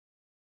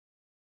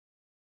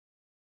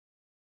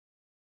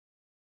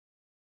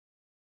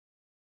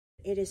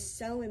It is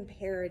so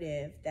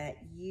imperative that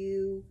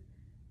you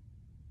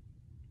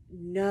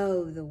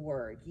know the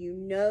Word, you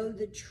know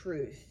the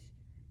truth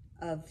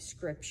of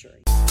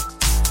Scripture.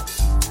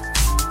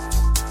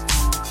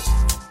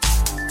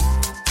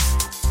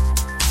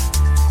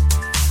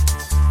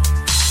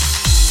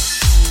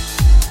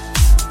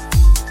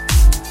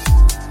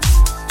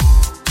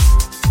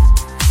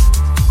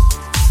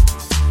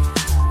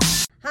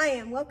 Hi,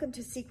 and welcome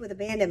to Seek with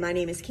Abandon. My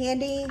name is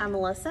Candy. I'm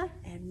Melissa.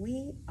 And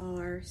we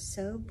are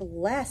so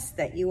blessed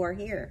that you are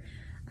here.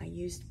 I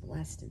used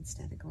blessed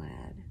instead of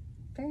glad.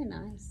 Very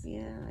nice.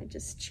 Yeah, I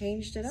just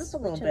changed it up a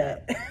little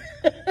bit.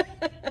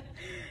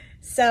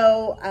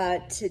 So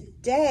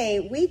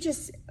today we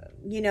just,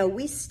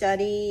 we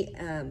study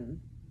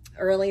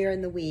earlier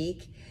in the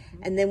week,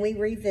 and then we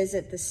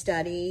revisit the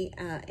study,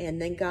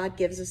 and then God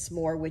gives us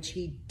more, which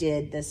He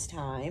did this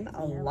time,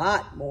 a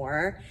lot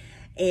more.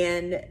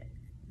 And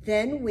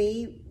then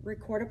we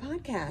record a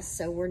podcast,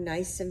 so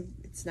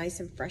it's nice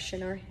and fresh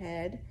in our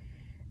head.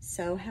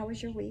 So how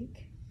was your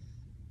week?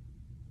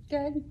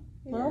 Good.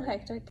 A little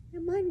hectic. Yeah,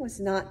 mine was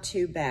not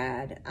too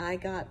bad. I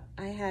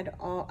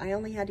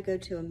only had to go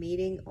to a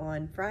meeting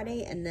on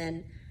Friday and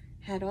then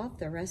had off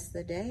the rest of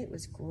the day. It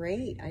was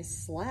great. I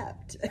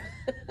slept.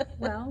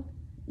 Well,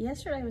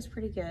 yesterday was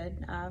pretty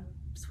good. I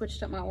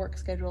switched up my work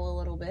schedule a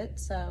little bit,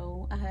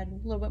 so I had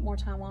a little bit more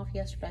time off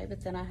yesterday,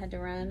 but then I had to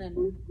run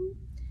and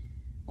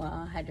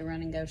I had to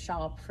run and go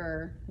shop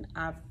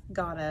I've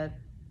got a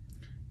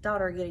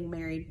daughter getting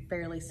married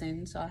fairly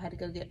soon, so I had to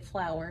go get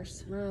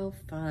flowers. Oh,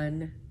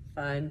 fun.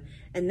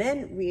 And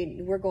then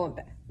we're going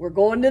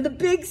to the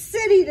big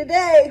city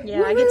today.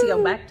 Yeah, I get to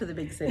go back to the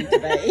big city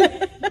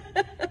today.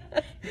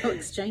 We'll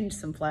exchange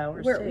some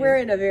flowers. We're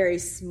in a very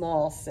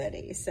small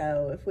city,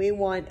 so if we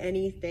want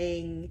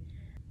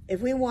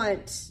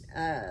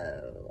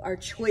our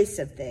choice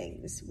of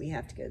things, we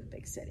have to go to the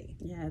big city.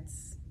 Yeah,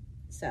 it's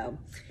so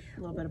a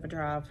little bit of a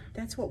drive.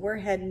 That's what we're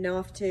heading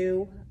off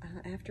to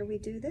after we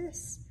do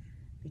this,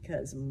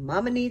 because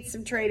Mama needs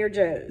some Trader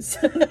Joe's.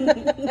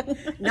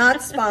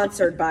 Not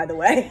sponsored, by the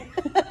way.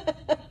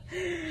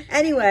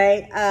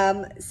 Anyway,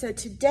 so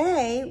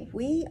today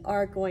we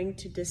are going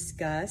to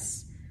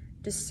discuss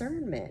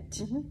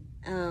discernment. It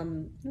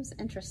was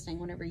interesting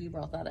whenever you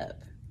brought that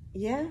up.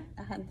 Yeah?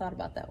 I hadn't thought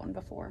about that one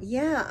before.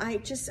 Yeah,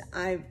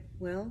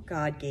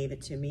 God gave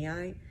it to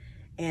me.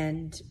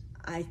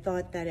 I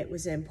thought that it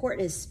was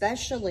important,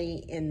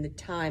 especially in the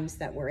times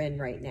that we're in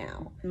right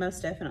now.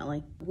 Most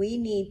definitely. We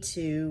need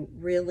to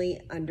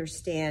really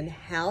understand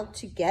how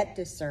to get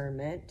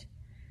discernment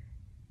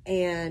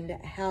and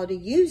how to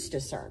use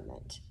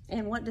discernment.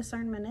 And what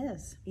discernment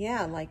is.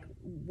 Yeah, like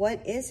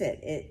what is it?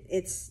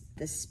 It's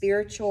the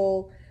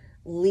spiritual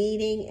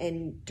leading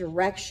and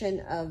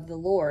direction of the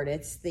Lord.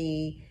 It's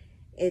the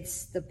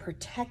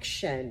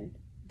protection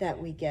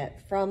that we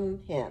get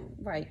from Him.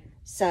 Right.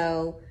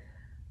 So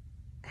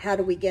how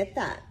do we get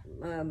that?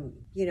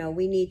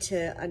 We need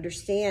to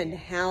understand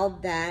how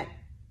that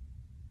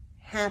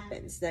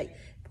happens. That,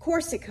 of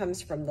course, it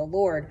comes from the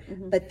Lord,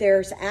 but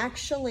there's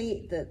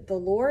actually the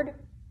Lord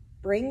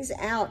brings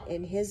out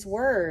in His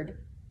Word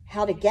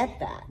how to get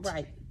that.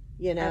 Right.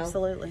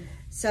 Absolutely.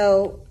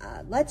 So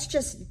let's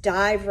just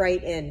dive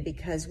right in,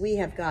 because we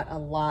have got a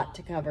lot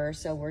to cover.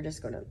 So we're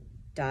just going to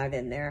dive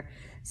in there.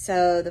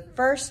 So the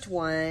first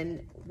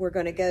one we're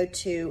going to go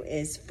to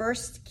is 1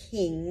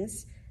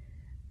 Kings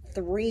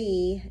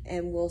 3,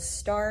 and we'll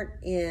start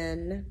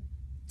in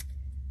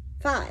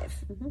 5.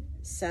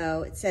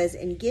 So it says,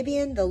 in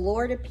Gibeon the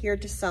Lord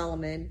appeared to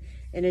Solomon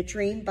in a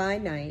dream by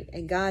night,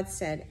 and God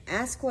said,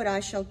 ask what I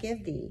shall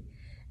give thee.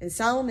 And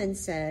Solomon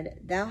said,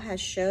 thou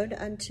hast showed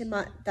unto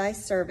thy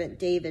servant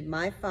David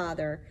my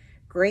father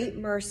great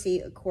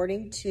mercy,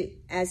 according to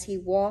as he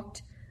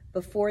walked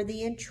before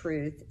thee in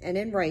truth and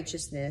in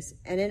righteousness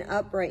and in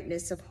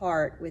uprightness of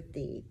heart with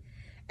thee.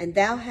 And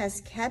thou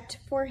hast kept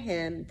for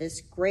him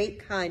this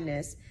great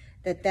kindness,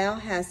 that thou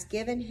hast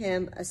given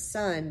him a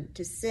son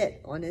to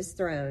sit on his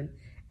throne,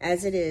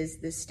 as it is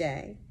this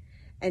day.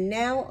 And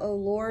now, O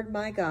Lord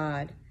my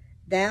God,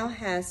 thou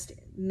hast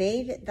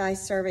made thy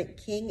servant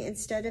king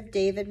instead of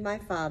David my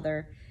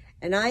father,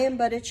 and I am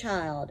but a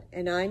child,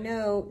 and I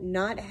know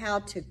not how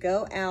to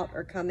go out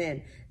or come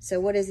in. So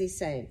what is he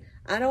saying?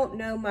 I don't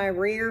know my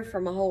rear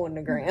from a hole in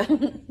the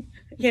ground.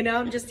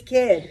 I'm just a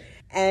kid.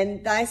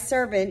 And thy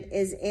servant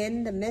is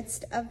in the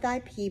midst of thy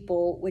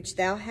people, which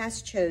thou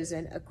hast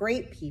chosen, a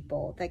great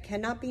people that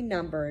cannot be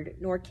numbered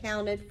nor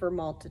counted for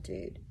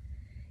multitude.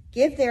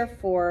 Give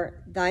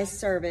therefore thy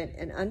servant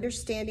an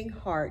understanding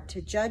heart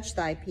to judge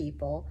thy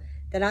people,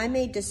 that I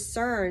may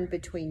discern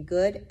between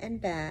good and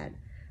bad.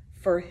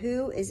 For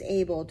who is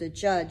able to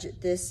judge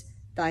this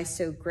thy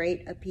so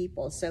great a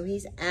people? So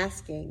he's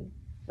asking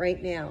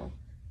right now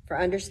for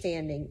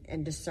understanding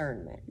and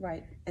discernment.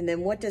 Right. And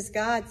then what does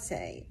God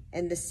say?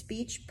 And the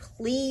speech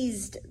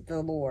pleased the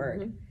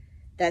Lord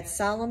that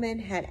Solomon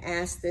had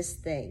asked this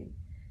thing.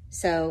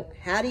 So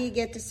how do you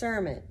get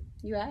discernment?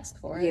 You ask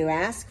for it. You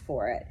ask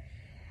for it.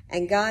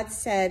 And God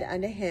said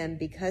unto him,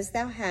 because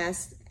thou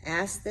hast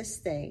asked this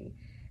thing,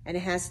 and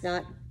hast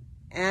not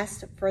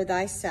asked for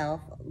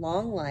thyself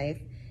long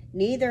life,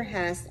 neither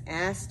hast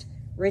asked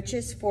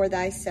riches for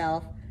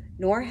thyself,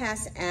 nor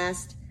hast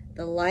asked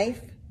the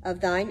life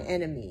of thine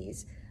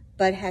enemies,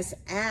 but hast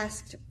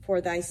asked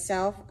for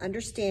thyself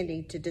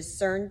understanding to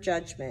discern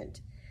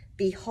judgment.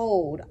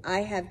 Behold,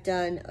 I have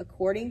done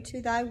according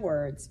to thy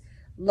words.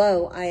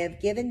 Lo, I have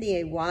given thee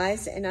a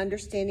wise and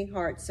understanding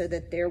heart, so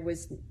that there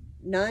was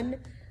none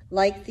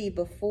like thee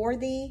before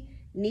thee,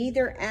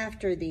 neither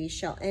after thee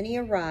shall any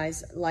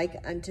arise like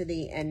unto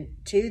thee. And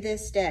to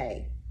this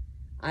day,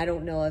 I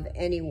don't know of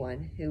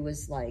anyone who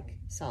was like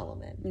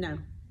Solomon. No.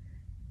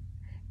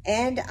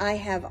 And I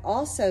have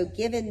also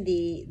given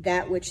thee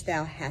that which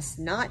thou hast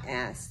not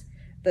asked,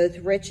 both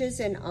riches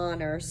and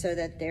honor, so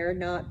that there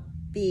not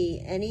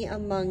be any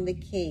among the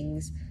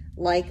kings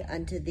like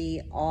unto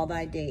thee all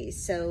thy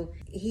days. So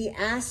he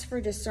asked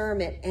for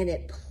discernment, and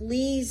it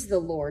pleased the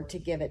Lord to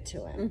give it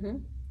to him. Mm-hmm.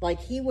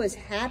 Like he was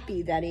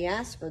happy that he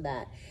asked for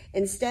that.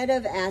 Instead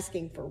of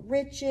asking for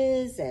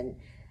riches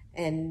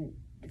and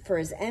for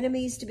his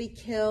enemies to be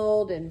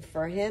killed and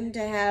for him to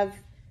have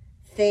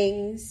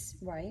things,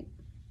 Right.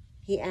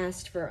 he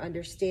asked for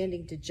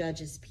understanding to judge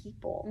his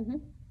people. Mm-hmm.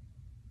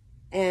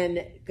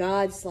 And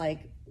God's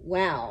like,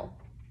 wow,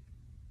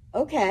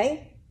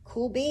 okay,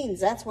 cool beans.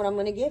 That's what I'm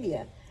going to give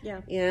you.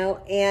 Yeah. You know,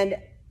 and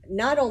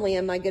not only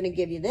am I going to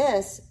give you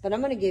this, but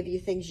I'm going to give you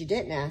things you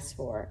didn't ask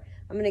for.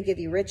 I'm going to give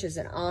you riches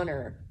and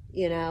honor,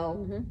 you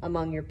know, Mm-hmm.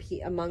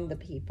 among the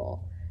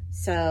people.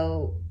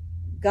 So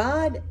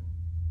God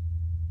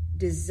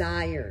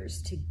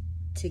desires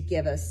to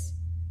give us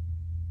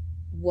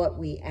what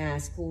we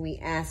ask when we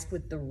ask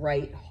with the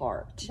right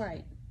heart.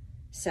 Right.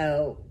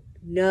 So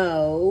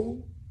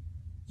no,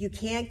 you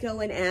can't go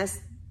and ask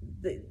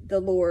the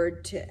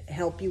Lord to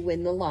help you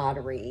win the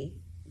lottery,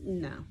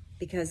 No.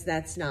 because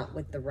that's not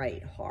with the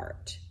right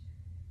heart.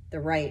 The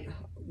right,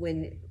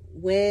 when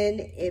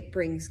it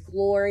brings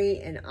glory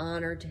and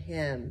honor to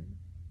him,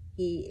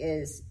 he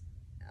is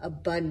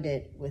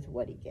abundant with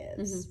what he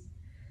gives. Mm-hmm.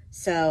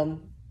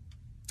 So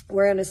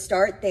we're going to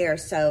start there.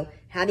 So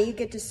how do you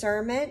get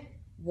discernment?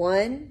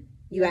 One,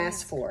 you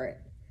ask for it.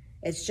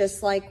 It's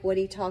just like what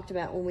he talked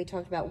about when we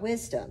talked about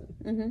wisdom,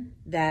 Mm-hmm.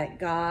 that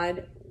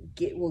God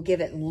will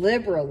give it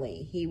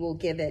liberally. He will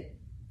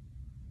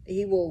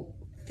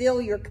fill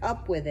your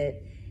cup with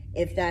it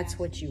if that's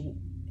what you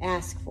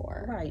ask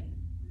for. Right.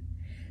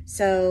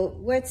 So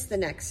what's the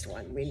next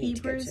one we need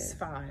Hebrews to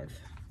go to? 5.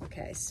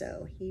 Okay,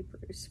 so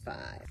Hebrews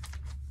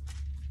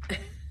 5.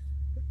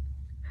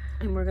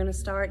 And we're going to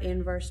start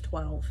in verse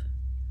 12.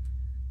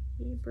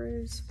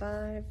 Hebrews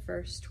 5,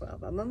 verse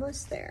 12. I'm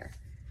almost there.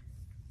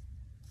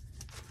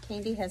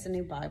 Candy has a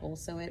new Bible,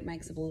 so it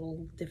makes it a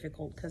little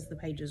difficult because the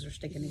pages are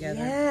sticking together.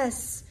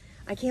 Yes.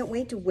 I can't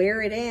wait to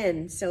wear it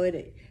in. So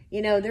it,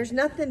 you know, there's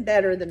nothing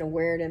better than a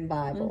wear it in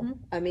Bible.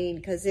 Mm-hmm. I mean,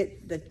 because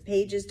the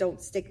pages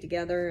don't stick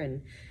together.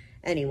 And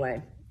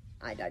anyway,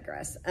 I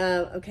digress.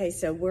 Okay,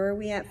 so where are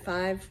we at?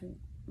 5?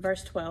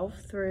 Verse 12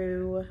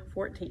 through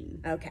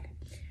 14. Okay.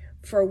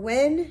 For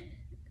when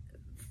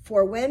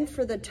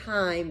for the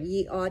time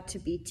ye ought to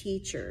be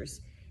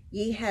teachers,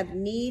 ye have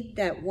need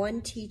that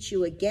one teach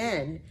you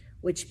again,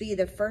 which be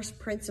the first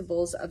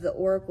principles of the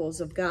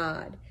oracles of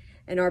God,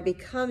 and are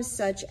become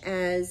such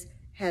as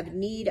have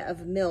need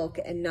of milk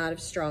and not of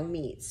strong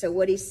meat. So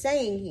what he's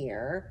saying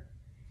here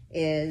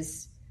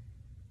is,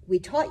 we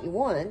taught you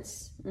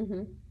once.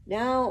 Mm-hmm.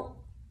 Now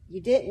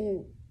you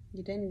didn't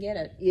get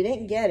it. You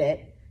didn't get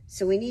it.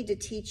 So we need to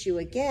teach you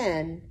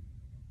again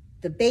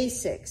the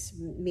basics,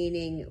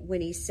 meaning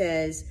when he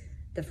says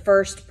the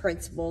first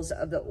principles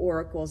of the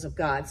oracles of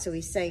God. So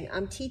he's saying,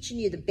 I'm teaching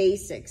you the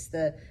basics,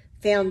 the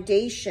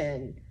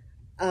foundation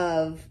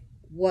of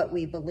what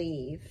we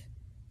believe,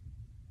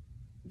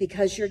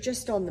 because you're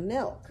just on the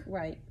milk.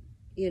 Right.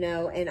 You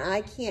know, and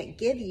I can't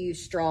give you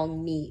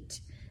strong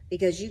meat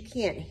because you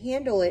can't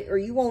handle it, or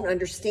you won't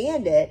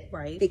understand it.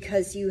 Right.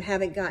 Because you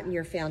haven't gotten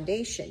your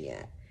foundation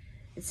yet.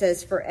 It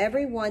says, for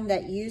everyone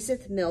that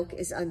useth milk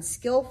is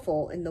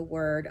unskillful in the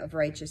word of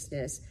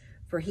righteousness,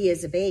 for he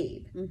is a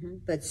babe. Mm-hmm.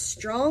 But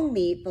strong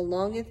meat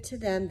belongeth to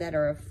them that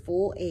are of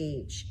full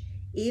age,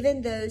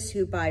 even those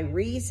who by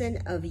reason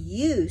of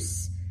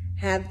use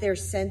have their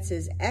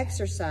senses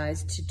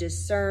exercised to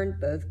discern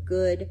both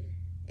good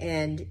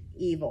and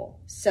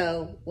evil.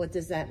 So what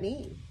does that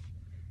mean?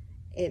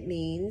 It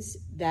means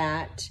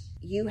that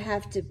you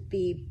have to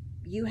be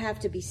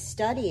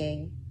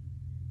studying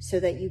so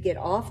that you get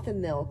off the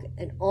milk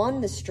and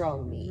on the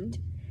strong meat.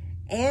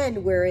 Mm-hmm.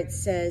 And where it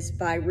says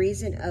by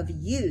reason of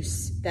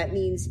use, that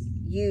means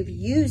you've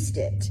used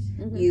it.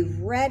 Mm-hmm. You've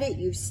read it,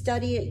 you've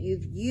studied it,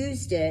 you've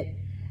used it,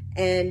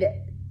 and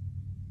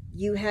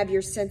you have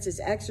your senses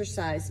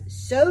exercised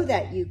so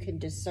that you can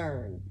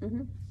discern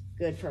mm-hmm.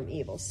 good from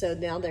evil. So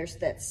now there's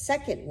that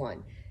second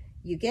one.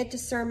 You get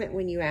discernment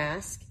when you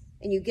ask,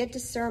 and you get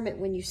discernment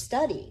when you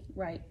study.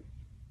 Right.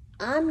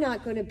 I'm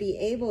not going to be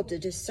able to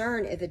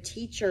discern if a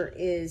teacher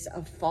is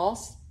a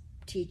false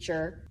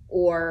teacher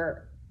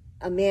or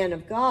a man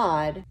of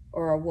God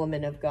or a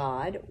woman of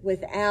God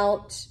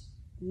without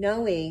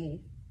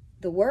knowing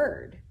the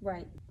word.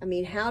 Right. I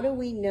mean, how do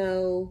we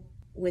know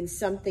when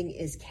something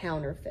is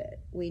counterfeit?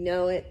 We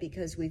know it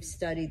because we've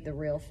studied the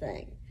real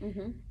thing.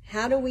 Mm-hmm.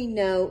 How do we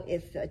know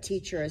if a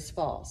teacher is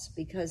false?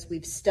 Because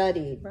we've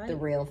studied the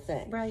real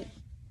thing. Right.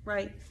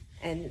 Right.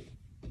 And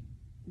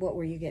what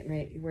were you getting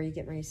ready? Were you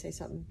getting ready to say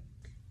something?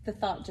 The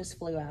thought just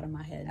flew out of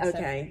my head.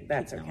 Okay, so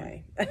that's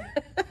okay.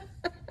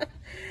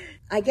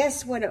 I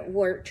guess what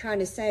we're trying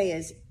to say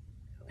is,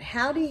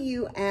 how do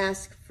you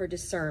ask for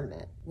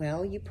discernment?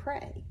 Well, you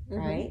pray,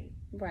 right?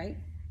 Right.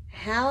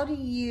 How do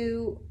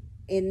you,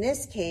 in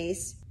this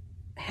case,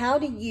 how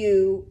do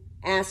you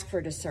ask for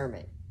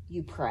discernment?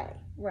 You pray.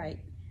 Right.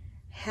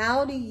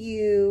 How do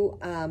you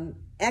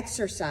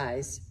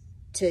exercise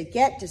to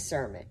get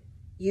discernment?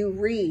 You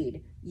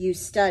read, you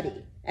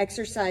study.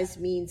 Exercise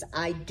means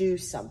I do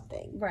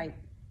something. Right.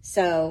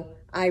 So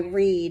I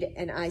read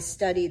and I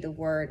study the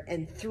word,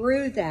 and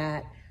through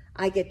that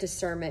I get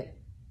discernment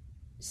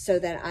so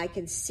that I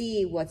can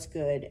see what's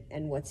good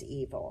and what's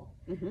evil.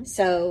 Mm-hmm.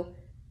 So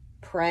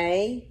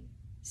pray,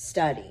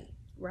 study.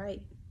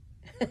 Right.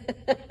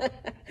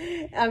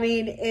 I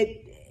mean,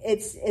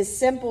 it's as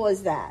simple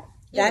as that.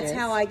 That's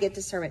how I get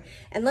discernment.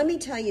 And let me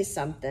tell you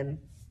something.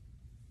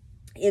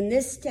 In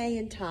this day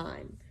and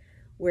time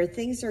where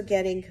things are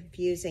getting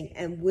confusing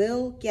and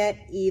will get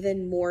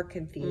even more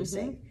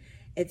confusing,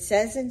 it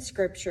says in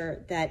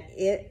Scripture that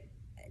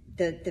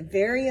the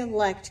very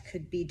elect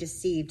could be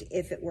deceived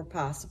if it were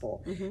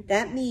possible.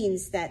 That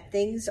means that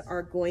things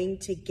are going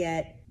to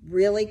get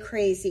really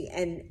crazy,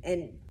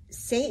 and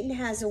Satan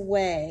has a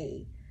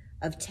way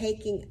of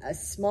taking a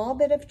small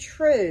bit of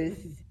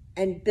truth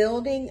and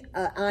building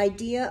an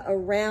idea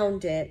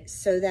around it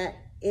so that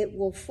it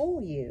will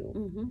fool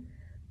you.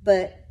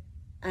 But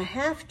a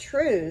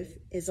half-truth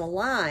is a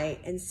lie,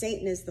 and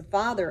Satan is the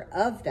father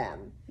of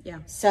them. Yeah.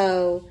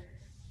 So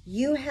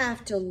you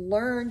have to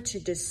learn to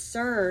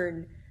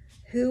discern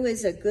who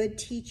is a good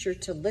teacher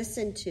to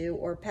listen to,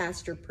 or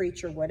pastor,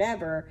 preacher,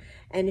 whatever,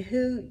 and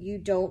who you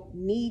don't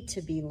need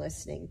to be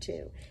listening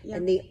to. Yeah.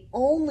 And the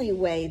only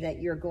way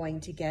that you're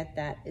going to get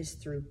that is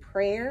through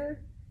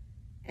prayer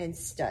and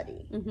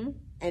study.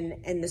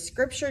 And the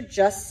Scripture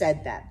just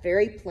said that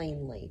very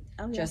plainly.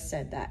 Just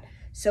said that.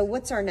 So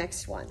what's our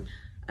next one?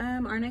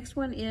 Our next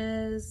one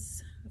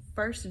is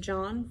 1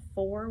 John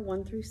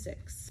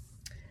 4:1-6.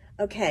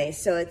 Okay,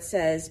 so it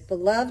says,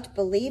 "Beloved,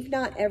 believe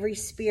not every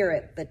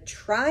spirit, but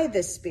try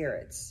the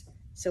spirits."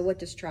 So what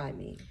does try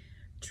mean?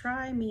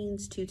 Try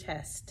means to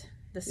test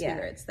the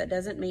spirits. That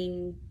doesn't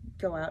mean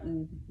go out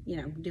and,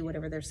 do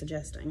whatever they're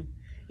suggesting.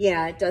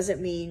 Yeah, it doesn't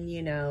mean,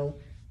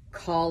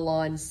 call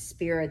on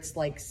spirits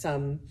like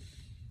some,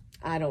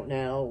 I don't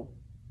know,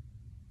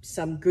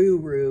 some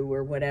guru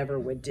or whatever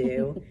would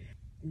do.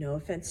 No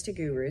offense to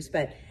gurus,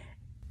 but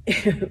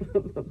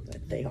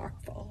they are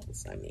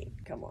false. I mean,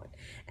 come on.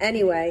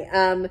 Anyway,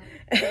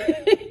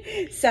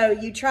 so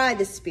you try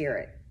the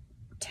spirit,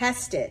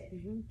 test it.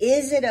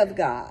 Is it of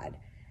God?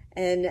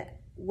 And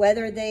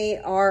whether they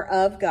are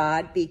of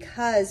God,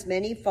 because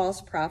many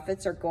false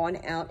prophets are gone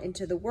out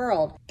into the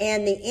world.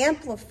 And the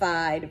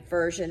amplified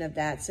version of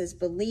that says,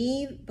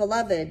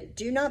 "Beloved,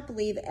 do not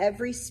believe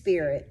every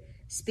spirit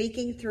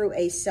speaking through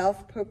a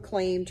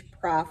self-proclaimed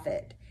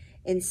prophet.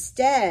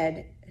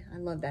 Instead," I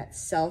love that,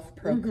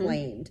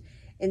 self-proclaimed.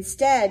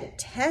 "Instead,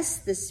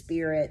 test the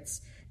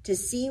spirits to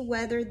see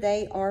whether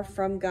they are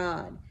from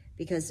God,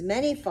 because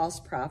many false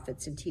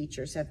prophets and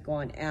teachers have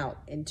gone out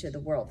into the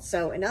world."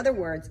 So in other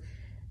words,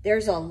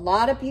 there's a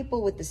lot of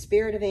people with the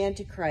spirit of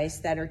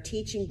Antichrist that are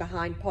teaching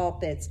behind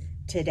pulpits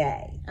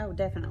today. Oh,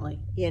 definitely.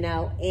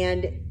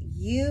 And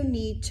you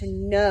need to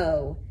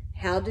know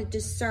how to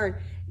discern.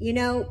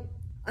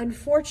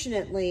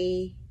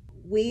 Unfortunately,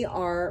 we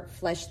are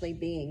fleshly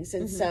beings,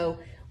 and so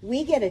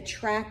we get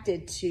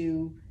attracted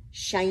to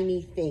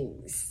shiny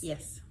things.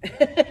 Yes.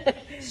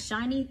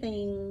 Shiny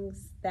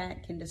things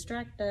that can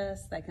distract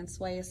us, that can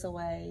sway us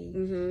away,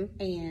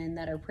 and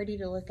that are pretty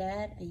to look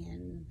at,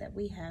 and that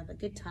we have a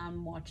good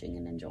time watching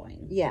and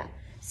enjoying. Yeah.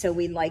 So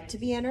we like to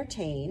be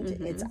entertained.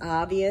 It's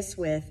obvious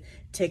with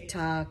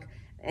TikTok,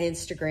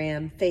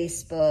 Instagram,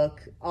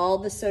 Facebook, all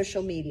the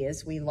social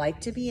medias. We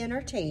like to be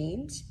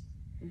entertained.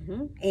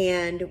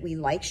 And we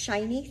like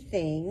shiny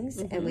things,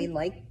 and we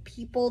like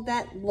people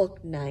that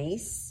look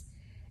nice.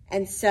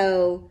 And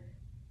so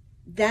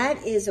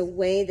that is a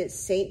way that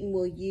Satan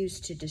will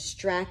use to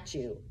distract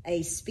you.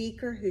 A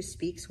speaker who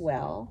speaks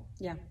well.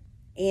 Yeah.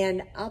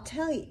 And I'll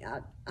tell you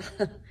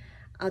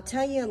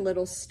a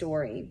little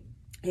story,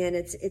 and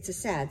it's a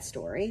sad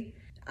story.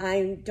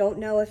 I don't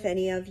know if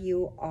any of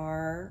you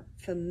are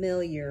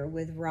familiar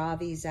with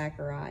Ravi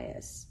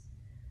Zacharias.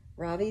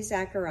 Ravi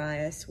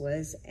Zacharias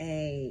was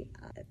a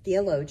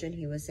theologian.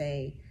 He was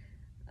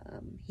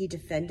he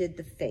defended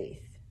the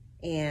faith,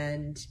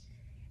 and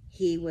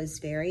he was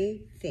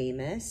very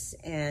famous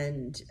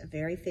and a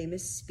very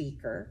famous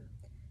speaker.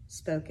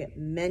 Spoke at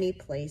many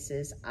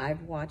places.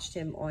 I've watched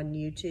him on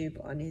YouTube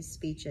on his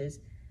speeches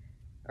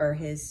or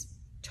his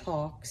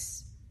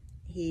talks.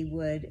 He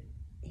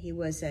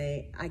was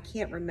I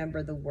can't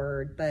remember the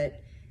word, but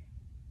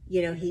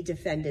he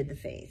defended the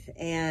faith,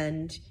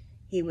 and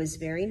he was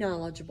very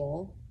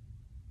knowledgeable,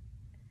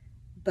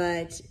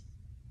 but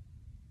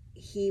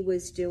he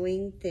was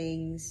doing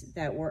things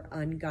that were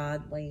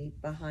ungodly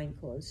behind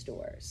closed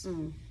doors.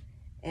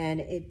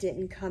 And it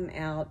didn't come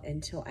out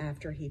until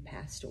after he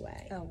passed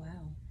away. Oh,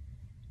 wow.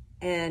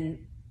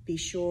 And be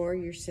sure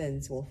your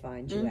sins will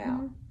find you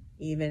out,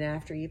 even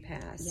after you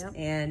pass. Yep.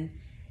 And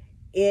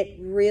it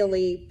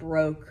really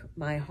broke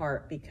my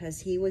heart because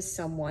he was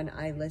someone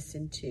I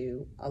listened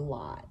to a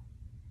lot.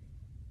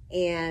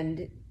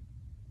 And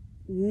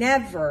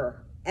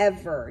never,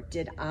 ever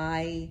did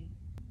I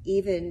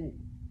even,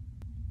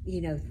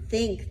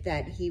 think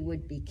that he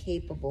would be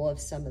capable of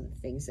some of the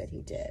things that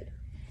he did.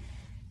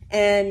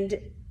 And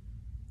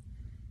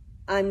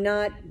I'm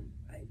not,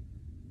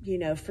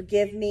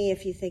 forgive me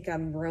if you think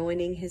I'm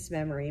ruining his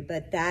memory,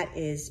 but that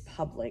is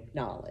public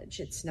knowledge.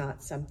 It's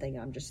not something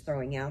I'm just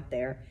throwing out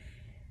there.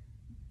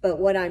 But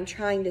what I'm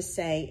trying to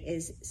say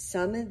is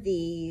some of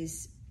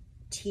these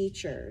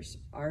teachers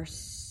are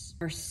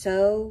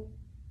so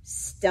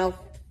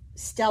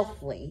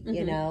stealthily,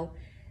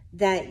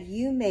 that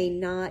you may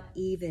not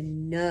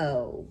even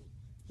know.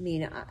 I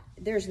mean,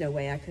 there's no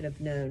way I could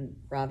have known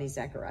Ravi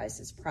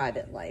Zacharias'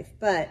 private life.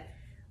 But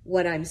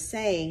what I'm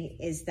saying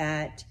is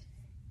that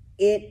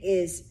it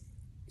is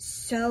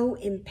so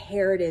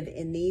imperative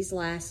in these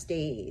last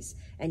days.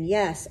 And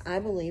yes, I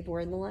believe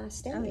we're in the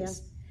last days. Oh, yeah.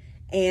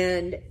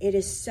 And it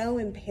is so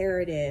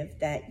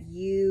imperative that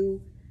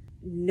you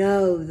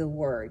know the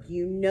word,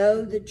 you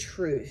know the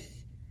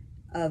truth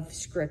of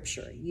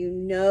Scripture, you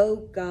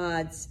know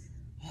God's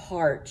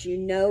heart, you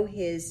know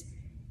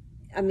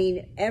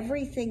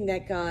everything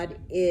that God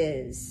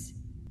is,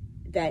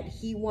 that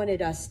he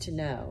wanted us to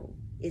know,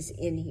 is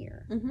in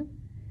here.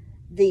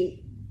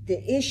 The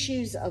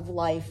issues of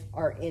life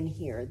are in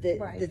here.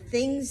 The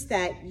things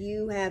that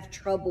you have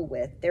trouble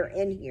with, they're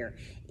in here.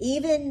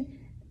 Even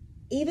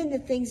the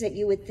things that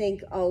you would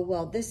think, oh,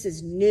 well, this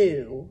is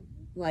new,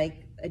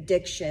 like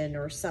addiction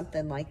or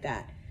something like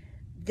that.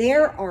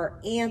 There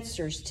are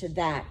answers to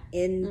that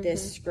in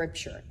this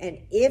Scripture. And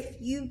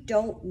if you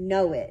don't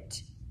know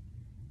it,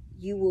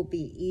 you will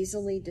be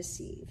easily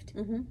deceived.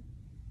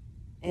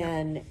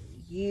 And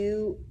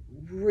you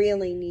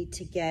really need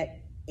to get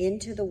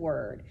into the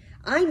Word.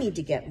 I need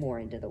to get more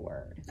into the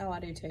Word. Oh, I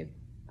do too.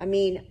 I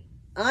mean,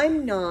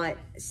 I'm not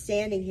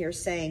standing here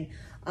saying,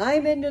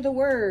 I'm into the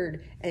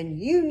Word and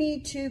you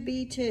need to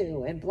be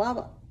too, and blah,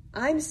 blah.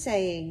 I'm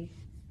saying,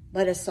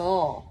 let us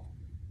all.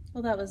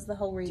 Well, that was the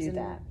whole reason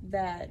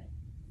that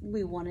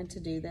we wanted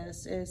to do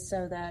this, is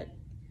so that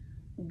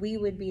we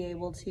would be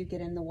able to get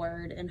in the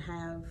Word and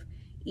have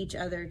each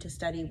other to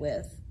study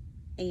with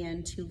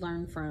and to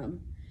learn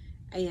from.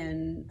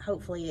 And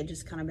hopefully it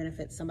just kind of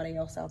benefits somebody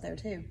else out there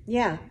too.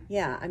 Yeah.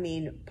 I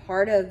mean,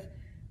 part of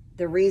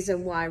the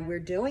reason why we're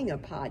doing a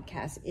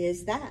podcast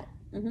is that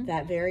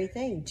very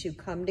thing, to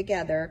come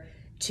together,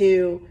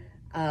 to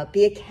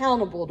be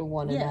accountable to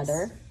one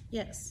another.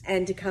 Yes.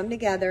 And to come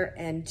together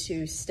and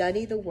to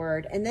study the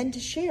Word and then to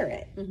share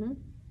it.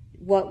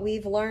 What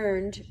we've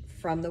learned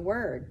from the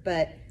Word.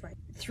 But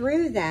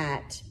through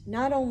that,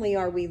 not only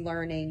are we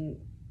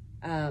learning,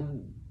 how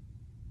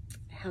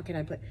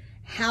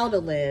to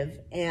live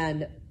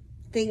and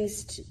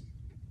the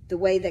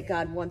way that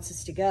God wants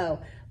us to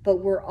go, but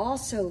we're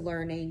also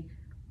learning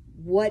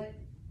what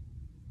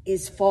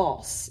is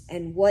false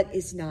and what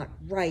is not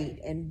right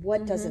and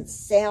what doesn't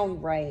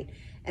sound right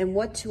and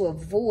what to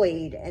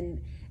avoid.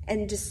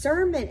 And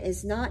discernment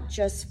is not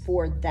just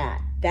for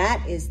that.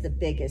 That is the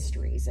biggest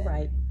reason.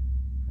 Right.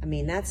 I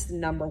mean, that's the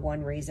number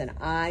one reason.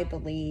 I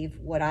believe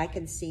what I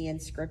can see in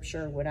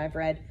Scripture, what I've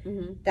read,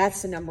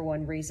 that's the number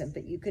one reason.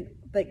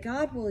 But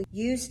God will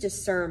use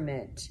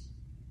discernment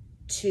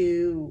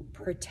to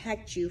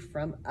protect you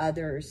from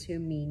others who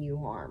mean you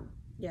harm.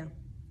 Yeah.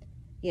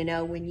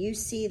 When you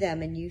see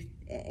them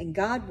and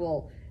God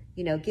will,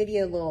 give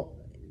you a little,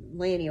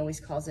 Lanny always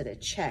calls it a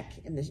check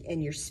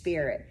in your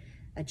spirit,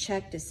 a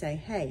check to say,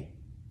 hey,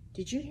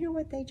 did you hear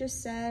what they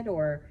just said?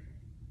 Or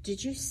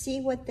did you see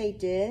what they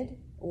did?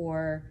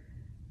 Or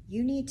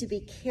you need to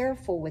be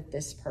careful with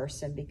this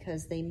person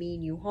because they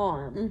mean you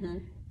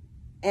harm.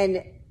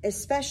 And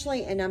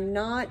especially, and I'm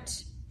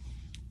not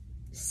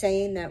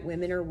saying that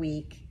women are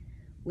weak.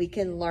 We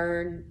can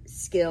learn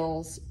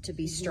skills to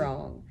be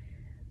strong.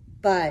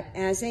 But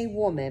as a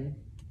woman,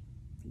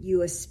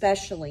 you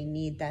especially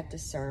need that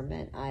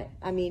discernment.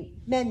 I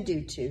mean, men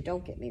do too,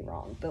 don't get me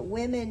wrong. But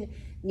women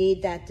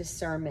need that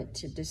discernment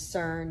to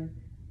discern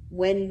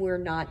when we're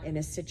not in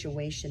a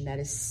situation that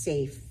is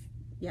safe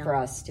for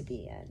us to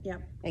be in. Yeah.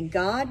 And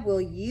God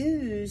will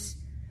use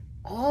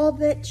all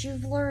that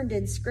you've learned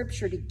in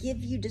Scripture to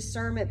give you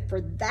discernment for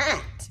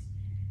that.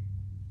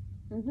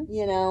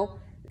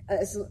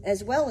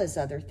 As well as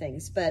other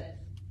things. But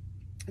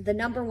the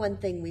number one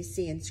thing we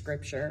see in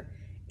Scripture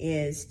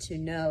is to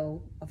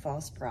know a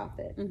false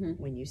prophet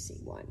when you see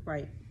one.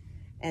 Right.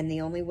 And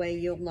the only way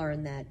you'll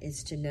learn that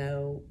is to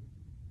know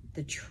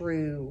the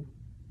true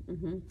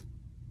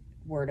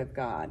Word of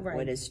God,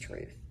 what is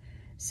truth.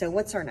 So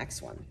what's our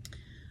next one?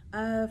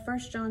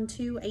 1 John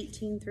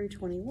 2:18 through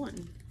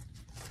 21.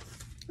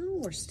 Oh,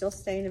 we're still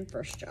staying in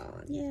 1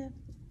 John. Yeah.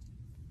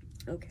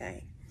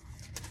 Okay.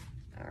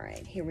 All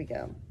right, here we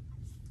go.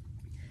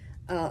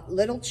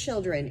 Little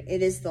children,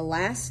 it is the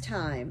last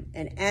time,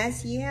 and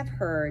as ye have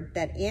heard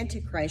that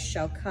Antichrist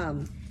shall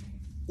come,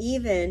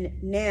 even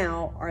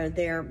now are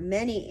there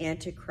many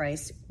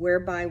antichrists,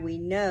 whereby we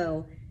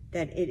know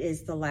that it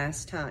is the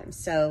last time.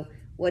 So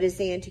what is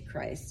the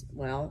Antichrist?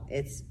 Well,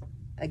 it's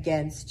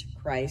against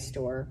Christ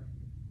or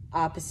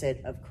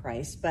opposite of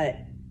Christ, but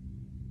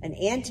an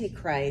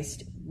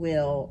Antichrist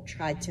will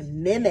try to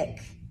mimic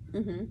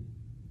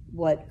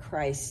what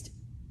Christ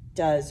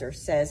does or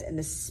says, and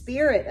the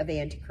spirit of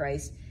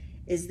Antichrist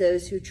is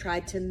those who try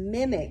to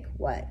mimic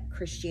what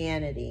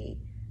Christianity,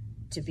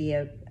 to be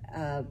a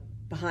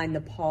behind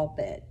the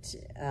pulpit,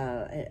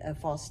 a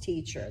false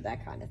teacher,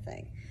 that kind of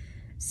thing.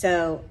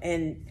 So,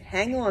 and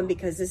hang on,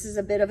 because this is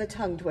a bit of a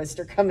tongue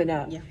twister coming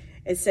up. Yeah.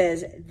 It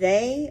says,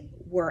 they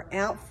were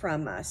out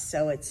from us.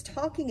 So it's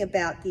talking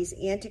about these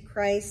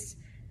antichrists.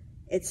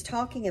 It's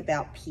talking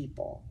about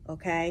people,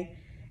 okay?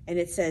 And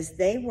it says,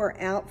 they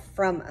were out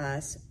from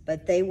us,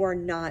 but they were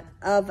not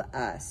of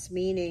us,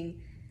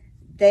 meaning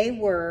they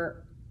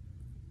were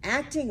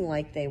acting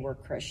like they were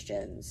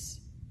Christians,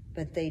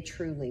 but they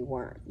truly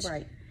weren't.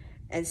 Right.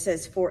 And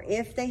says, for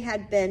if they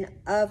had been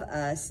of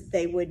us,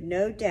 they would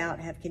no doubt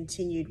have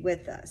continued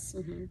with us.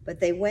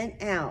 But they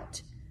went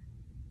out,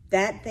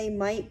 that they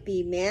might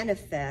be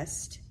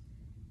manifest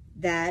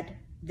that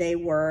they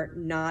were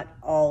not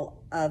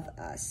all of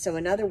us. So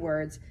in other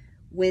words,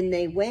 when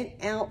they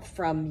went out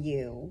from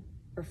you,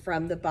 or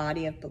from the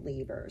body of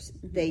believers,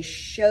 they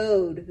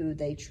showed who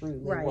they truly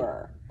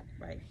were.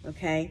 Right.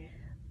 Okay?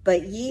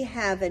 But ye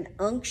have an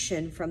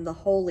unction from the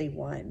Holy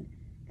One,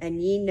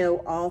 and ye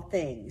know all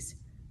things.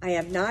 I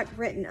have not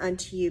written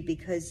unto you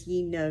because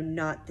ye know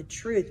not the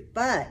truth,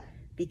 but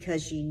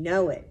because ye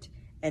know it,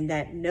 and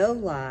that no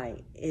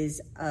lie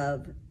is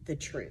of the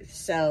truth.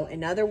 So,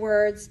 in other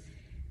words,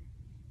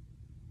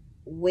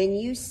 when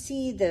you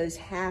see those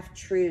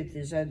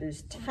half-truths, or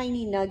those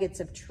tiny nuggets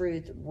of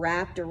truth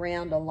wrapped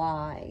around a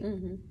lie,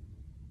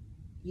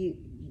 you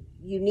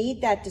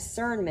need that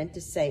discernment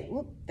to say,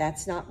 "Oop,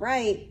 that's not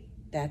right.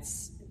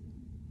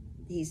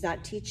 He's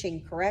not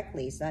teaching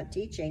correctly. He's not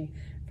teaching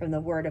from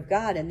the Word of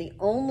God." And the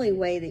only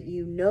way that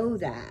you know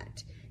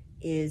that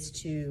is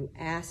to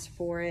ask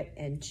for it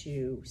and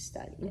to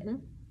study it.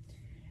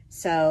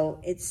 So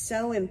it's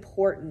so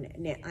important.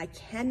 And I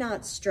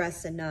cannot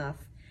stress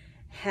enough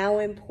how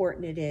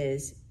important it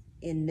is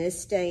in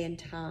this day and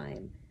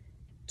time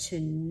to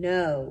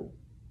know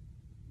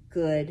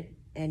good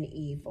and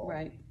evil.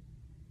 Right.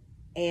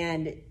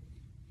 And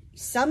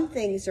some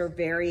things are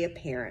very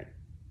apparent,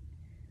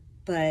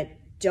 but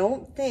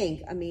don't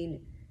think, I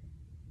mean,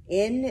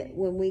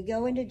 when we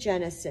go into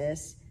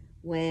Genesis,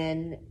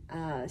 when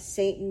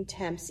Satan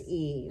tempts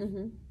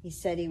Eve, he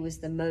said he was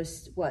the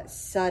most,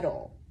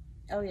 subtle.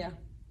 Oh, yeah.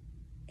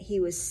 He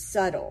was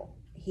subtle.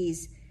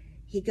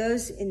 He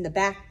goes in the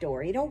back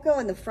door. You don't go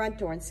in the front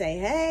door and say,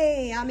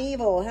 "Hey, I'm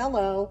evil,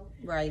 hello."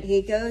 Right.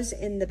 He goes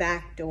in the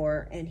back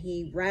door and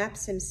he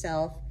wraps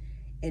himself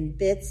in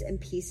bits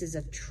and pieces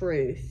of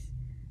truth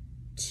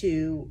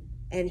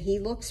and he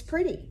looks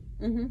pretty.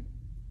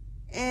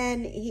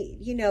 And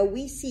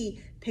we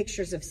see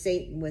pictures of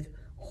Satan with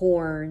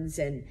horns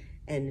and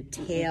a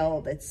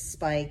tail that's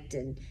spiked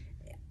and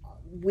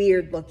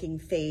weird looking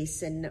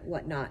face and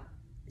whatnot.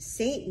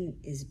 Satan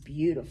is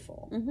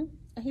beautiful.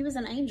 He was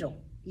an angel.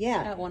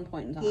 Yeah. At one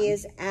point in time. He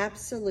is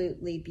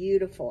absolutely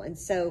beautiful. And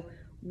so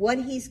what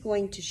he's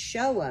going to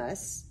show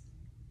us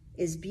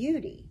is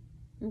beauty.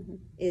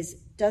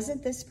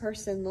 Doesn't this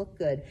person look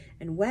good?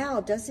 And wow,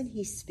 doesn't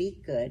he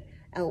speak good?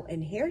 Oh,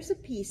 and here's a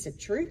piece of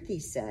truth, he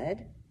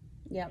said.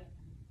 Yep.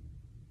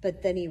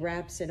 But then he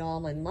wraps it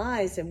all in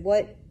lies. And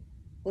what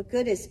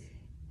good is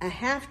a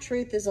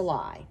half-truth is a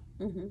lie.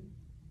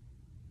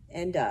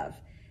 End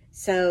of.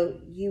 So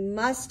you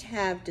must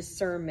have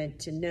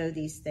discernment to know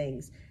these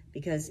things,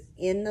 because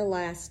in the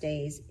last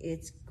days,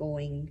 it's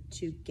going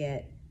to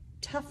get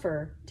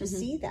tougher to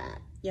see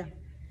that. Yeah.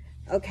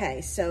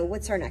 Okay, so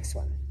what's our next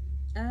one?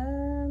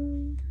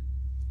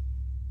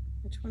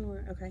 Which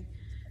one okay.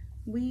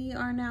 We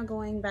are now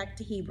going back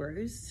to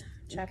Hebrews,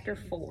 chapter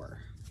 4.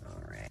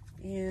 All right.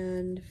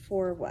 And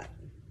for what?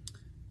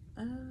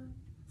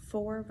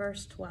 4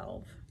 verse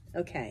 12.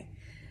 Okay.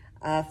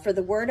 For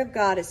the word of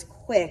God is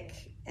quick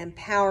and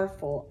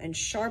powerful and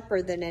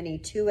sharper than any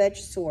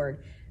two-edged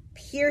sword,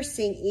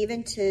 piercing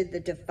even to the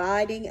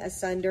dividing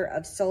asunder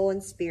of soul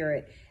and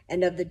spirit,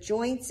 and of the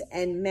joints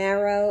and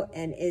marrow,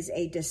 and is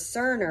a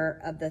discerner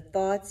of the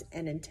thoughts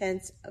and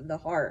intents of the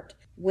heart.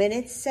 When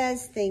it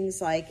says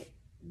things like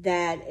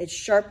that, it's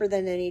sharper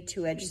than any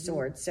two-edged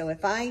sword. So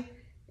if I,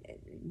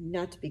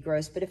 not to be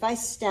gross, but if I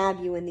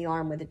stab you in the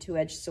arm with a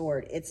two-edged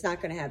sword, it's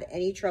not going to have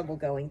any trouble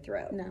going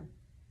through. No.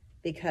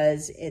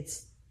 Because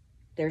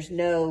there's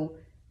no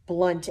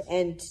blunt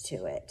end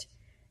to it.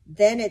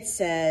 Then it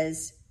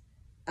says,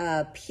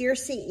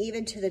 piercing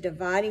even to the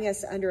dividing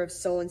us under of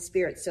soul and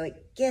spirit. So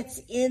it gets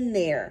in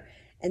there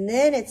And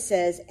then it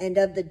says, and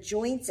of the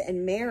joints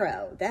and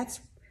marrow. That's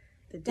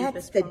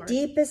the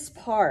deepest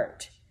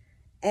part,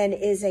 and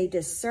is a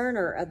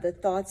discerner of the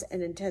thoughts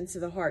and intents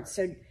of the heart.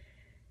 So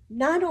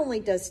not only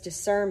does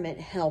discernment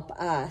help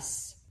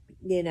us,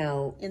 in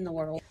the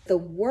world, the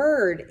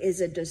word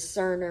is a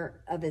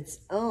discerner of its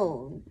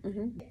own.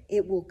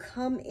 It will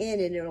come in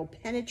and it'll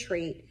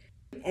penetrate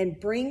and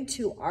bring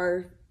to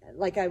our,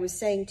 like I was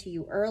saying to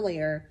you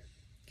earlier,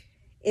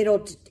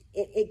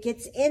 it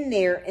gets in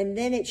there and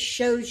then it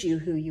shows you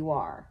who you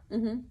are.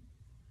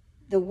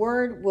 The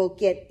word will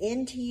get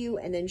into you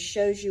and then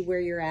shows you where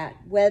you're at,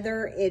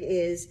 whether it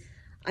is,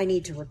 I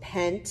need to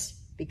repent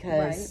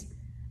because,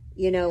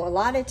 a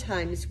lot of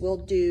times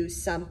we'll do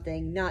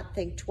something, not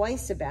think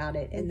twice about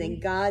it. And then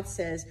God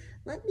says,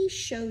 let me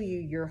show you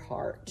your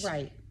heart.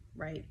 Right.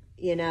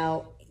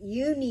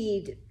 You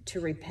need to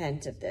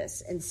repent of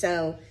this. And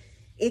so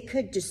it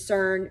could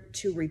discern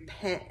to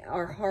repent,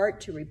 our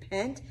heart to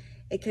repent.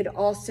 It could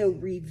also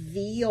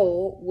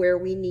reveal where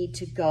we need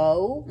to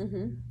go.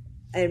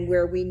 And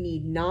where we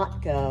need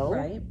not go.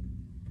 Right.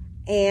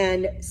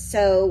 And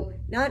so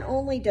not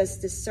only does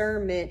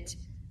discernment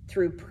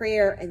through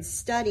prayer and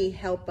study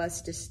help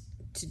us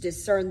to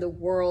discern the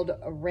world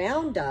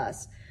around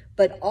us,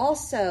 but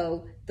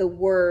also the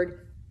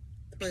word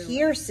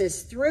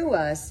pierces through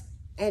us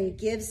and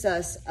gives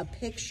us a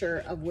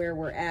picture of where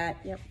we're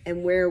at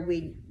and where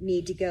we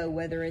need to go,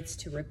 whether it's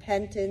to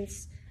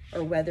repentance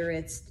or whether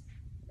it's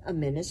a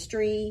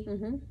ministry.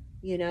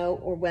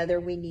 Or whether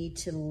we need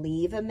to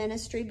leave a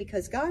ministry,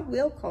 because God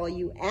will call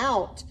you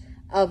out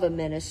of a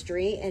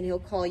ministry and he'll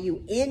call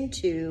you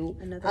into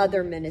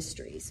other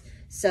ministries.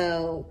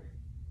 So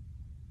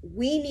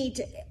we need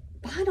to,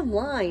 bottom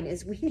line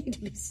is we need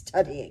to be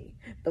studying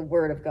the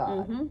word of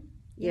God.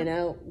 We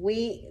know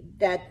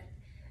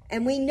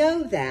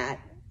that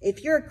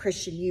if you're a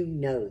Christian, you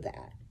know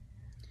that.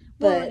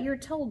 But you're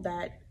told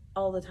that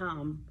all the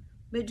time.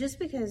 But just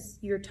because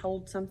you're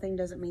told something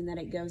doesn't mean that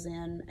it goes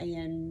in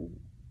and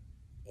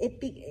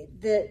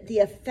the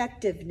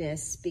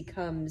effectiveness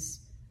becomes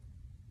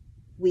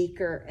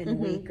weaker and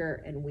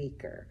weaker and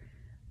weaker.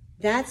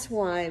 That's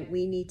why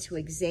we need to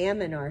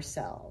examine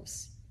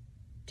ourselves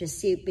to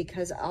see,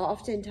 because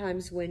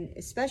oftentimes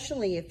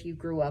especially if you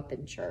grew up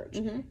in church,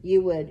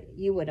 you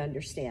would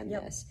understand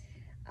this.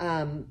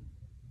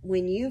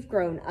 When you've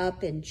grown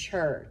up in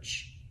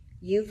church,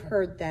 you've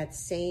heard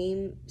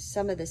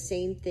some of the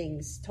same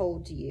things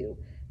told to you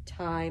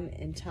time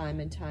and time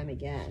and time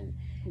again.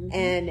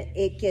 And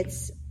it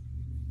gets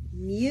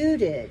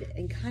muted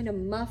and kind of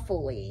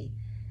muffly,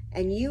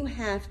 and you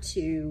have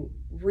to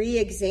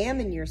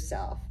re-examine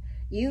yourself.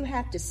 You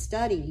have to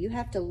study. You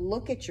have to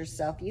look at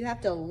yourself. You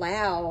have to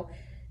allow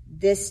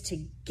this to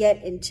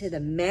get into the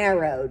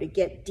marrow, to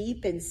get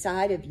deep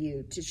inside of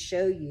you, to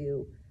show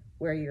you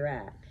where you're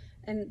at.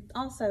 And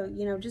also,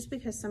 just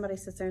because somebody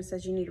sits there and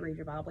says you need to read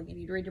your Bible, are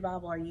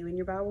you in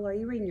your Bible? Are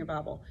you reading your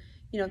Bible?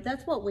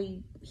 That's what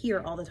we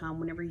hear all the time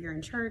whenever you're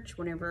in church,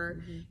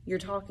 whenever you're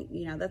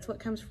talking, that's what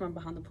comes from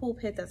behind the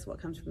pulpit. That's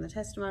what comes from the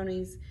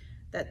testimonies.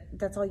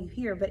 That's all you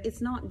hear. But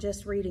it's not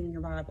just reading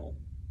your Bible,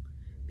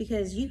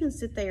 because you can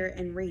sit there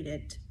and read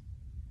it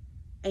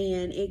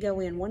and it go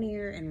in one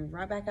ear and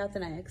right back out the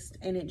next,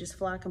 and it just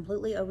fly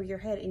completely over your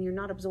head and you're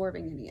not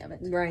absorbing any of it.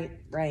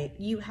 Right.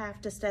 You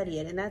have to study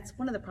it. And that's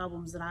one of the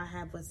problems that I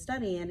have with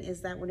studying,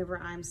 is that whenever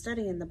I'm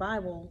studying the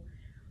Bible,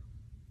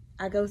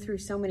 I go through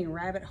so many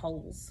rabbit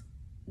holes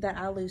that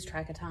I lose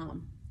track of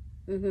time.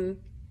 And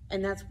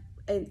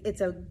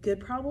it's a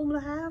good problem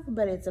to have,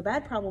 but it's a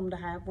bad problem to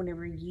have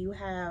whenever you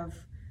have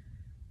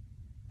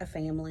a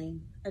family,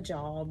 a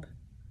job,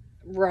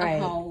 a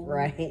home,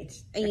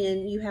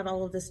 and you have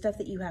all of the stuff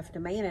that you have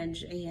to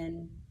manage,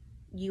 and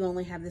you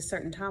only have this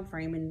certain time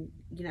frame, and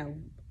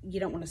you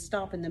don't want to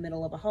stop in the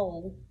middle of a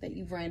hole that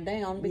you've run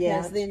down,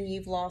 because then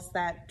you've lost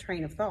that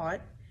train of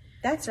thought.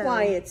 That's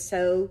why it's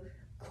so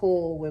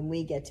cool when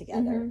we get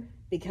together,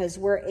 because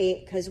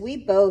we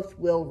both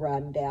will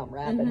run down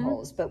rabbit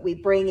holes, but we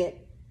bring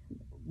it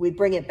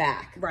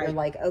back. We're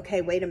like,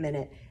 okay, wait a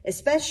minute.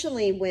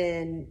 Especially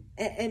when,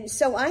 and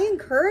so I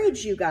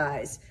encourage you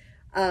guys,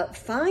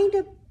 find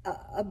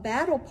a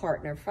battle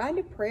partner, find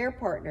a prayer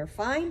partner,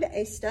 find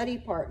a study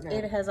partner.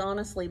 It has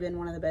honestly been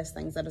one of the best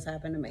things that has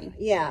happened to me.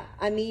 Yeah,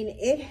 I mean,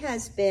 it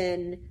has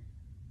been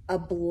a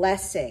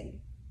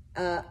blessing.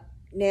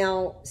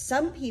 Now,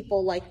 some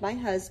people, like my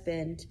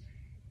husband,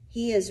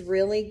 he is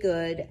really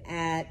good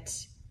at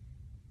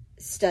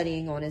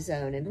studying on his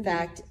own. In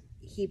fact,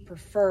 he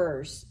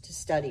prefers to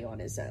study on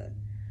his own.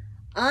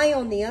 I,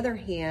 on the other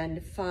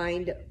hand,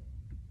 find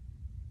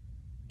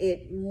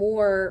it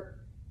more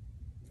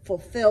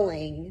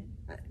fulfilling.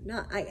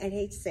 I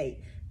hate to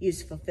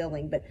use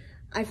fulfilling, but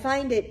I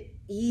find it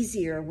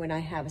easier when I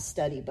have a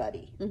study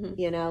buddy.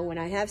 When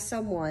I have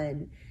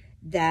someone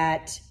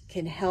that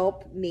can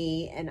help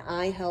me and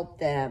I help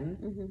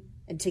them,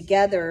 and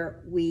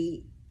together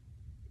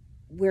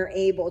we're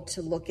able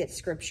to look at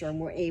scripture and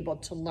we're able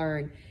to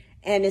learn.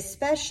 And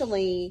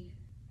especially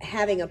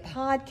having a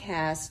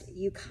podcast,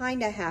 you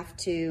kind of have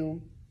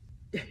to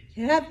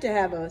you have to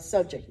have a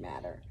subject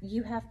matter.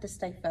 You have to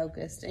stay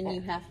focused, and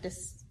you have to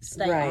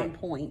stay Right. on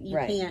point. You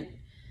Right. can't,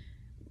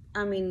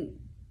 I mean,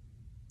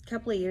 a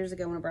couple of years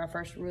ago, whenever I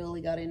first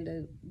really got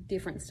into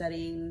different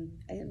studying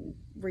and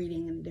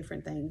reading and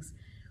different things,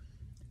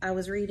 I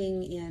was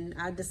reading and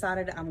I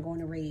decided I'm going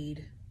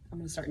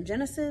to start in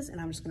Genesis, and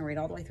I'm just going to read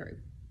all the way through.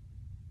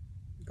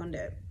 I'm going to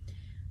do it.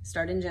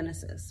 Start in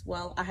Genesis.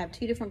 Well, I have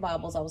two different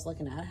Bibles I was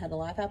looking at. I had the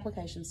Life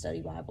Application Study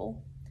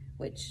Bible,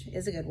 which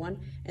is a good one.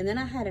 And then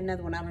I had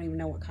another one. I don't even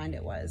know what kind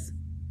it was.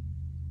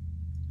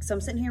 So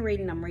I'm sitting here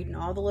reading. I'm reading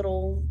all the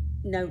little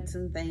notes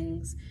and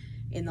things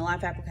in the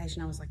Life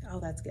Application. I was like, oh,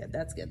 that's good.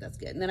 That's good. That's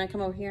good. And then I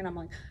come over here and I'm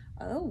like,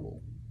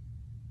 oh,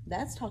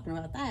 that's talking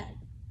about that.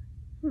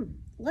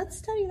 Let's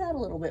study that a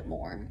little bit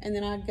more. And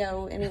then I'd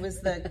go, and it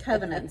was the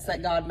covenants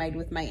that God made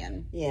with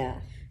man.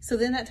 Yeah. So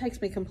then that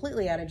takes me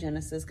completely out of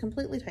Genesis,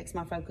 completely takes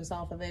my focus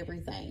off of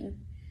everything.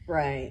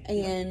 Right.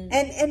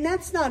 And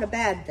that's not a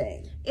bad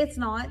thing. it's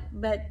not,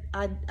 but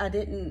I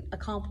didn't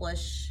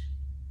accomplish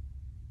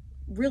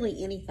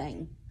really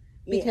anything.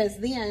 Because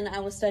then I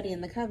was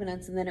studying the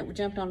covenants, and then it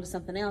jumped onto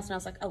something else, and I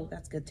was like, oh,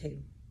 that's good too.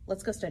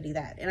 Let's go study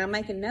that. And I'm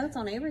making notes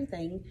on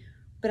everything,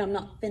 but I'm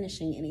not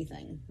finishing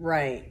anything.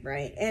 Right,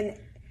 right. And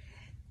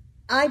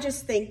I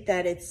just think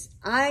that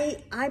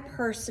I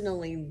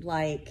personally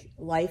like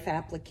life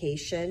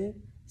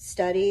application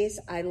studies.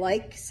 I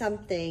like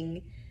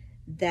something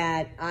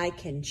that I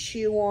can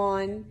chew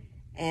on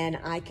and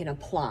I can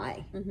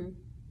apply. Mm-hmm.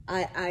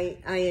 I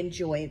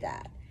enjoy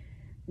that.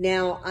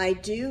 Now, I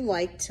do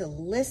like to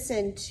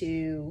listen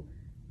to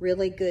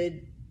really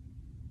good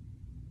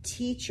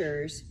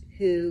teachers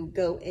who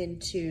go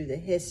into the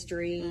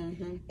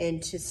history,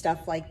 into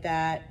stuff like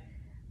that.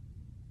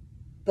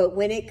 But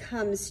when it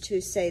comes to,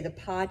 say, the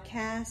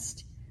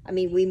podcast, I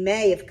mean, we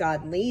may if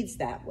God leads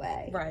that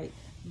way. Right.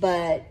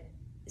 But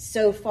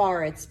so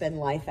far it's been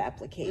life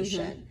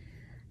application.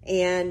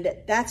 And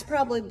that's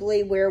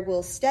probably where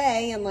we'll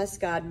stay unless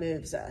God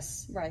moves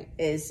us. Right.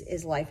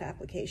 Is life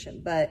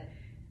application. But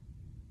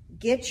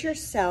get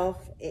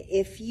yourself,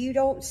 if you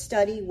don't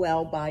study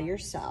well by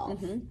yourself,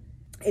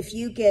 if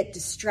you get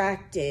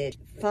distracted,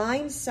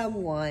 find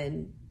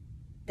someone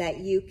that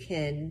you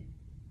can,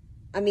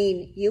 I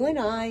mean, you and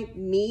I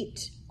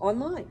meet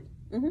online.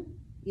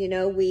 You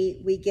know,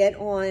 we get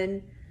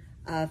on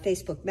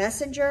Facebook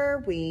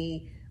Messenger.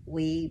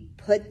 We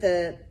put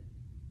the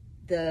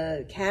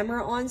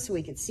camera on so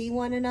we can see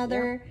one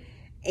another,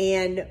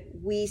 and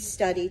we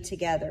study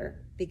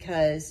together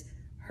because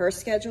her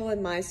schedule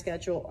and my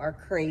schedule are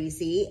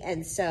crazy.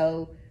 And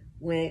so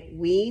when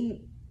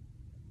we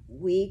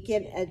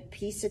get a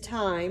piece of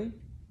time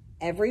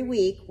every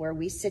week where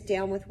we sit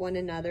down with one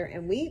another,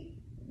 and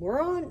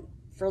we're on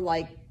for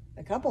like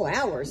a couple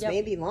hours,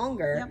 maybe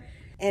longer.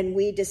 And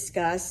we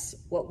discuss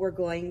what we're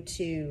going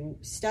to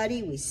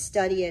study. We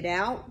study it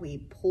out. We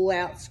pull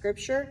out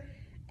scripture,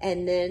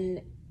 and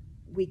then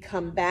we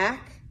come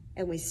back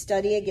and we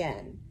study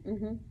again.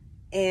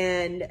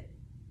 And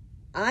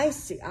I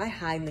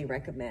highly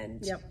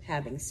recommend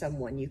having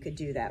someone you could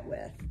do that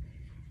with.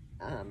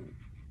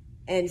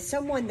 And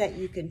someone that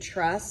you can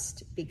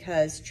trust,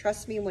 because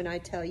trust me when I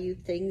tell you,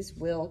 things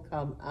will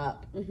come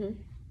up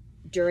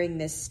during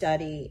this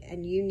study,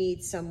 and you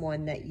need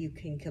someone that you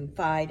can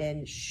confide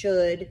in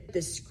should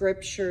the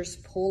scriptures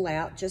pull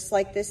out, just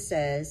like this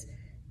says,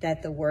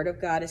 that the word of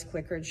God is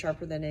quicker and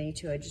sharper than any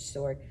two-edged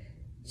sword.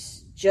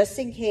 Just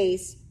in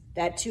case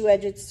that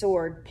two-edged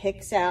sword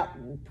picks out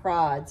and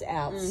prods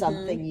out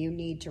something you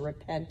need to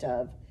repent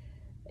of,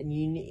 and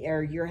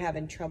you're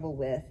having trouble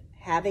with,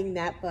 having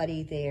that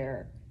buddy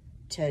there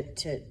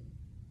to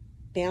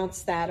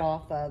bounce that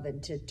off of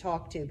and to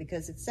talk to,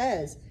 because it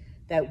says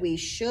that we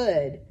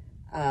should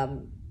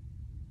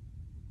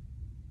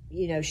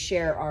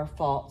share our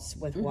faults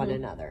with one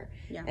another.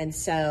 And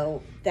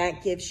so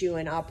that gives you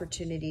an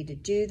opportunity to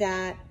do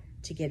that,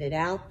 to get it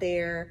out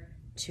there,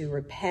 to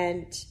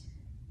repent,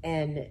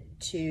 and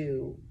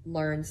to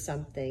learn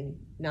something,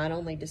 not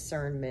only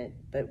discernment,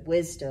 but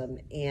wisdom,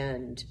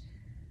 and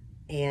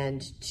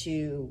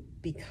to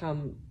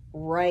become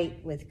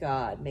right with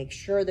God. Make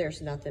sure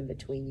there's nothing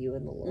between you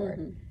and the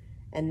Lord.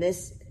 And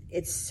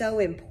it's so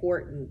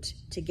important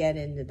to get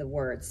into the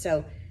Word.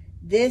 So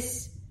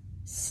this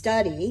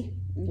study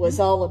was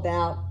all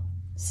about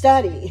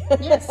study.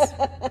 Yes.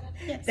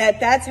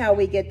 That's how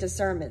we get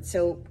discernment.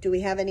 So do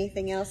we have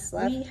anything else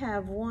left? We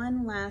have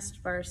one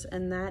last verse,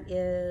 and that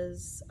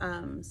is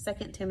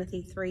 2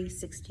 Timothy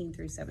 3:16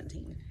 through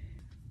 17.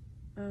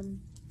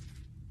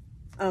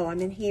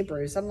 I'm in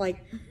Hebrews. I'm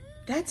like,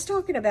 that's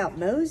talking about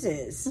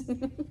Moses.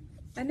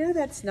 I know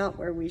that's not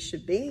where we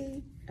should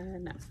be.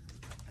 No.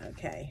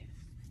 Okay.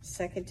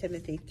 2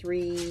 Timothy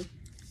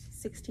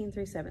 3:16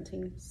 through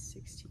 17.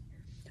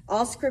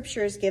 All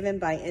scripture is given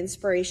by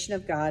inspiration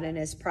of God and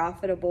is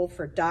profitable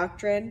for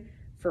doctrine,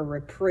 for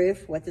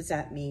reproof. What does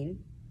that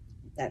mean?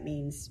 That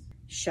means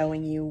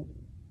showing you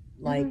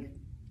like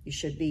you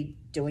should be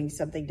doing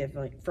something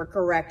different. For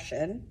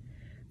correction,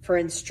 for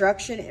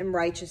instruction in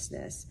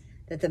righteousness,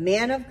 that the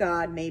man of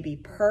God may be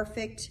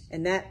perfect,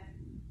 and that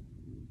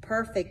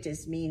perfect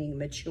is meaning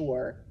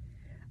mature,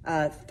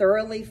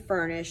 thoroughly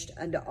furnished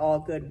unto all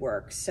good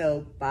works.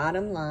 So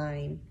bottom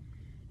line,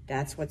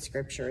 that's what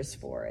Scripture is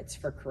for. It's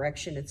for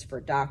correction, it's for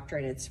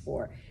doctrine,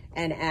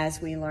 and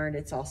as we learned,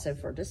 it's also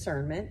for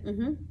discernment.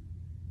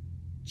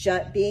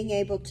 Being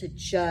able to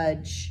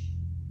judge.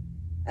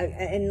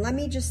 And let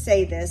me just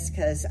say this,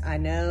 because I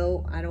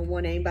know I don't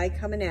want anybody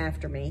coming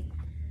after me.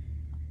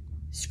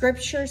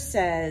 Scripture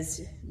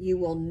says you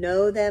will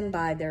know them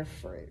by their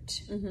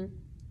fruit.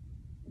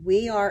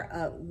 We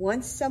are,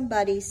 once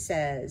somebody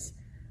says,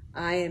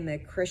 I am a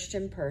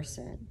Christian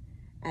person,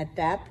 at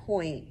that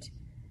point,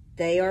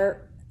 they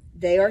are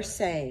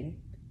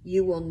saying,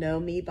 you will know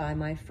me by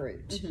my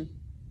fruit.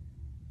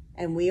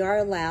 And we are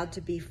allowed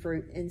to be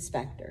fruit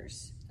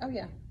inspectors. Oh,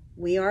 yeah.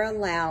 We are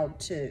allowed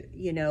to,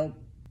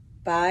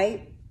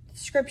 by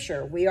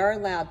Scripture, we are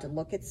allowed to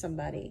look at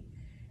somebody,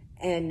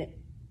 and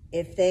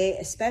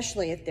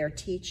especially if they're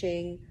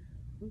teaching,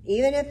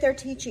 even if they're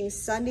teaching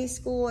Sunday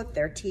school, if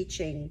they're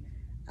teaching,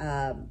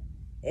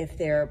 if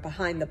they're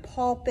behind the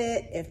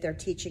pulpit, if they're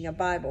teaching a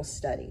Bible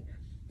study,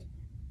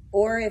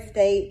 or if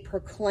they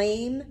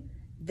proclaim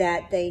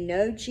that they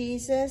know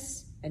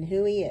Jesus and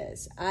who he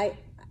is,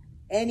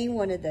 any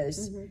one of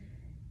those,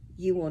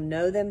 you will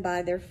know them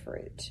by their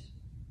fruit.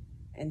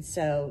 And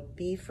so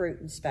be fruit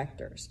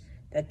inspectors.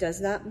 That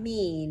does not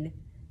mean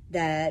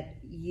that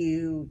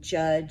you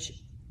judge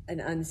an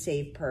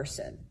unsaved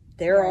person.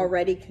 They're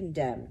already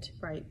condemned.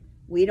 Right.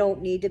 We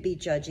don't need to be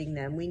judging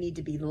them. We need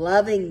to be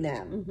loving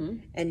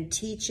them and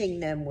teaching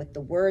them what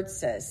the Word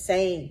says,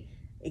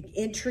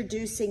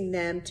 introducing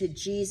them to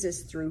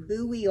Jesus through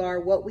who we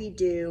are, what we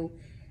do,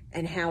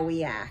 and how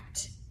we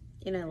act.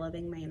 In a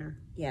loving manner.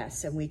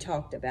 Yes, and we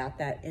talked about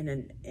that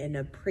in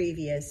a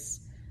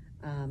previous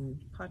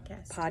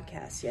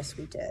podcast. Yes,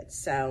 we did.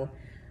 So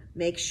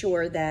make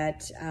sure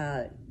that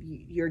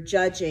your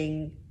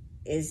judging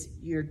is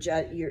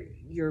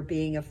you're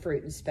being a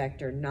fruit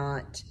inspector,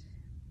 not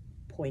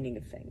pointing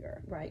a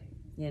finger. Right.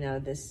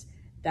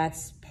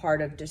 That's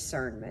part of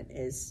discernment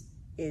is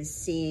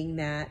seeing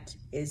that,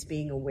 is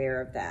being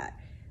aware of that.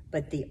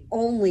 But the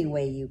only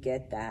way you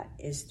get that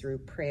is through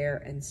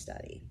prayer and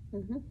study.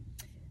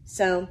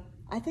 So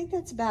I think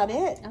that's about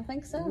it. I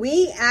think so.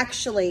 We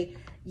actually,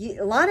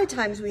 a lot of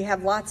times we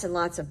have lots and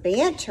lots of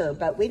banter,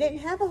 but we didn't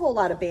have a whole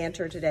lot of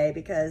banter today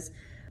because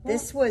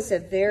this was a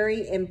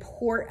very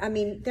important, I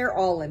mean, they're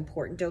all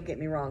important, don't get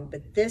me wrong,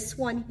 but this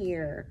one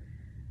here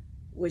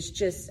was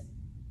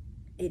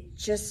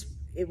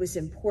it was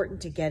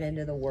important to get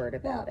into the Word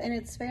about it. And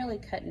it's fairly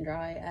cut and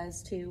dry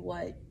as to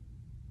what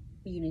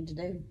you need to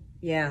do.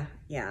 Yeah.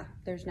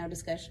 There's no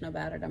discussion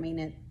about it. I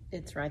mean,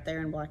 it's right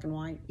there in black and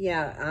white.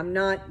 Yeah, I'm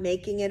not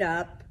making it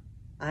up.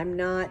 I'm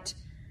not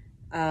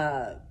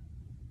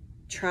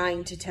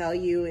trying to tell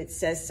you it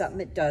says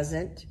something it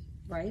doesn't.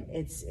 Right.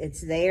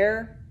 It's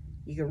there.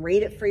 You can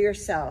read it for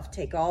yourself.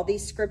 Take all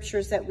these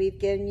scriptures that we've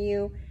given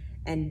you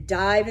and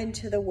dive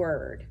into the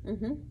Word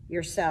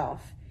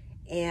yourself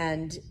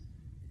and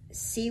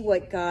see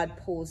what God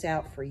pulls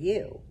out for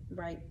you.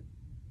 Right.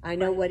 I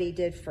know what he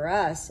did for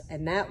us,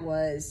 and that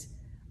was,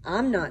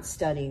 I'm not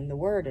studying the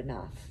Word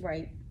enough.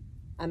 Right.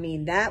 I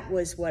mean, that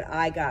was what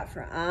I got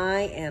from,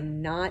 I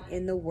am not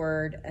in the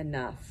Word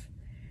enough.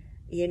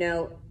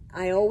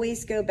 I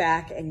always go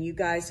back, and you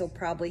guys will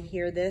probably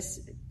hear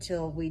this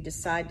till we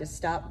decide to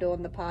stop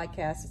doing the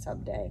podcast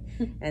someday.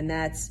 And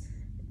that's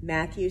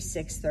Matthew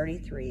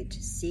 6:33,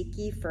 to seek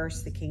ye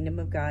first the kingdom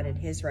of God and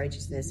his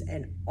righteousness,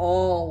 and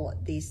all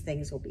these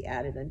things will be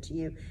added unto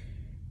you.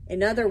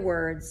 In other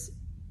words,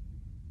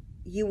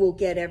 you will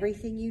get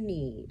everything you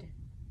need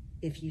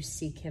if you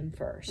seek him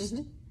first.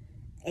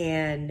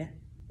 And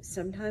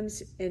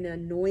sometimes in a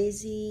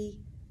noisy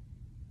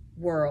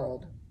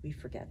world, we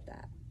forget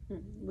that.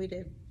 We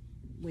do.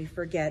 We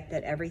forget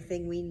that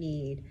everything we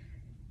need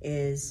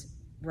is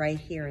right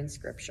here in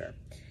Scripture.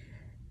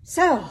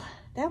 So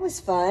that was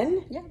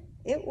fun. Yeah.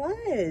 It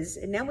was.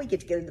 And now we get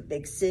to go to the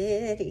big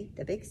city.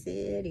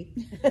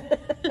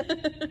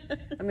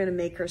 I'm going to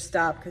make her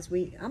stop because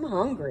I'm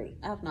hungry.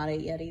 I've not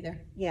ate yet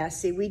either. Yeah,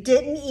 see, we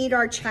didn't eat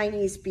our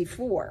Chinese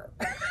before.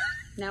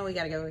 Now we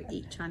got to go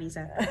eat Chinese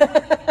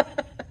after.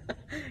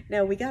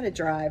 No, we got to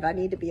drive. I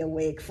need to be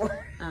awake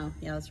for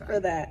that's right. for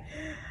that.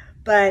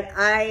 But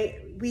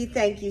we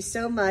thank you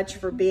so much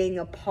for being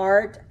a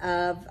part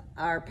of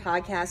our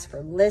podcast,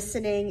 for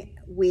listening.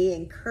 We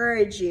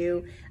encourage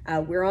you.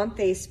 We're on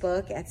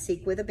Facebook at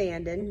Seek with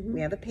Abandon.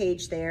 We have a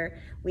page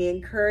there. We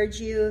encourage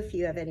you, if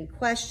you have any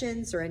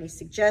questions or any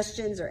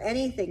suggestions or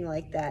anything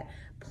like that,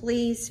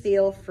 please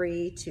feel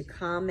free to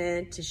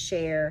comment, to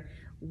share.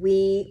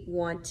 We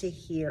want to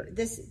hear.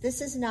 This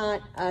is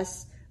not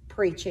us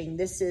preaching.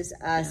 This is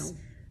us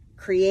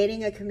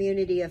creating a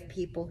community of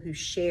people who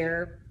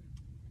share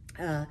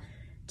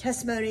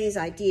testimonies,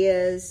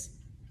 ideas,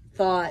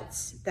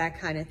 thoughts, that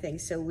kind of thing.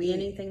 So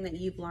anything that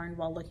you've learned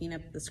while looking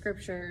up the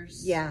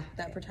scriptures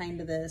that pertain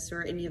to this,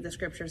 or any of the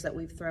scriptures that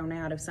we've thrown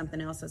out, if something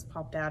else has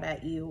popped out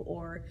at you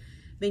or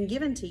been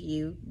given to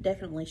you,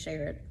 definitely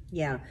share it.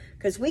 Yeah,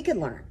 because we can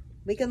learn.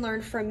 We can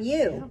learn from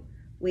you.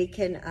 We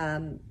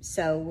can,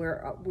 so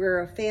we're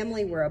a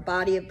family, we're a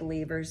body of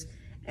believers,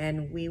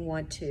 and we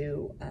want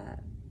to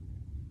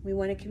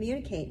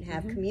communicate and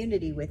have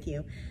community with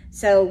you.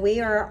 So we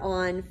are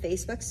on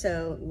Facebook,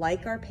 so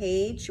like our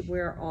page.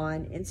 We're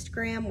on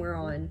Instagram, we're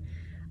on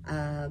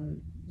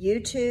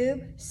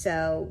YouTube,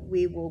 so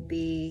we will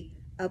be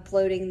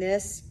uploading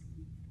this,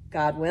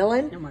 God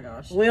willing. Oh my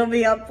gosh. We'll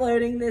be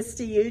uploading this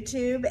to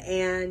YouTube,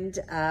 and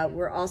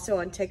we're also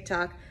on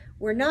TikTok.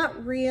 We're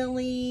not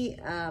really,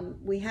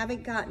 we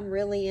haven't gotten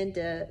really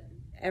into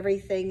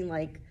everything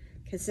like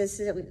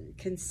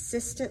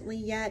consistently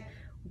yet.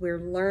 We're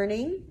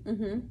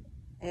learning,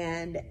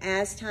 and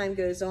as time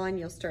goes on,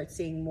 you'll start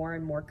seeing more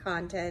and more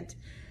content.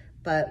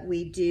 But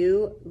we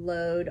do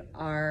load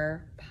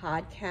our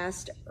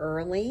podcast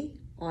early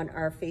on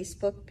our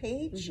Facebook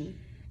page.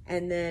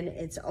 And then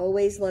it's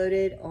always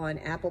loaded on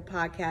Apple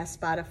Podcasts,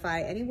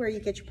 Spotify, anywhere you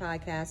get your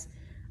podcasts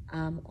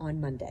on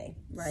Monday.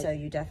 Right. So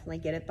you definitely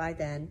get it by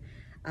then.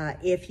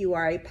 If you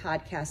are a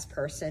podcast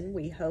person,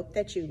 we hope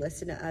that you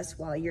listen to us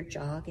while you're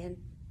jogging,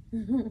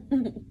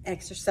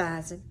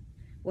 exercising,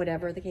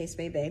 whatever the case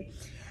may be.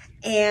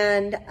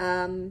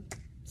 And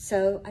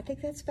so I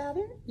think that's about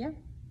it. Yeah.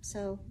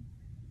 So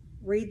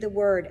read the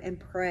word and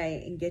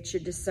pray and get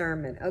your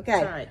discernment. Okay.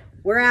 All right.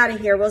 We're out of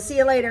here. We'll see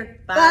you later.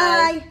 Bye.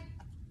 Bye.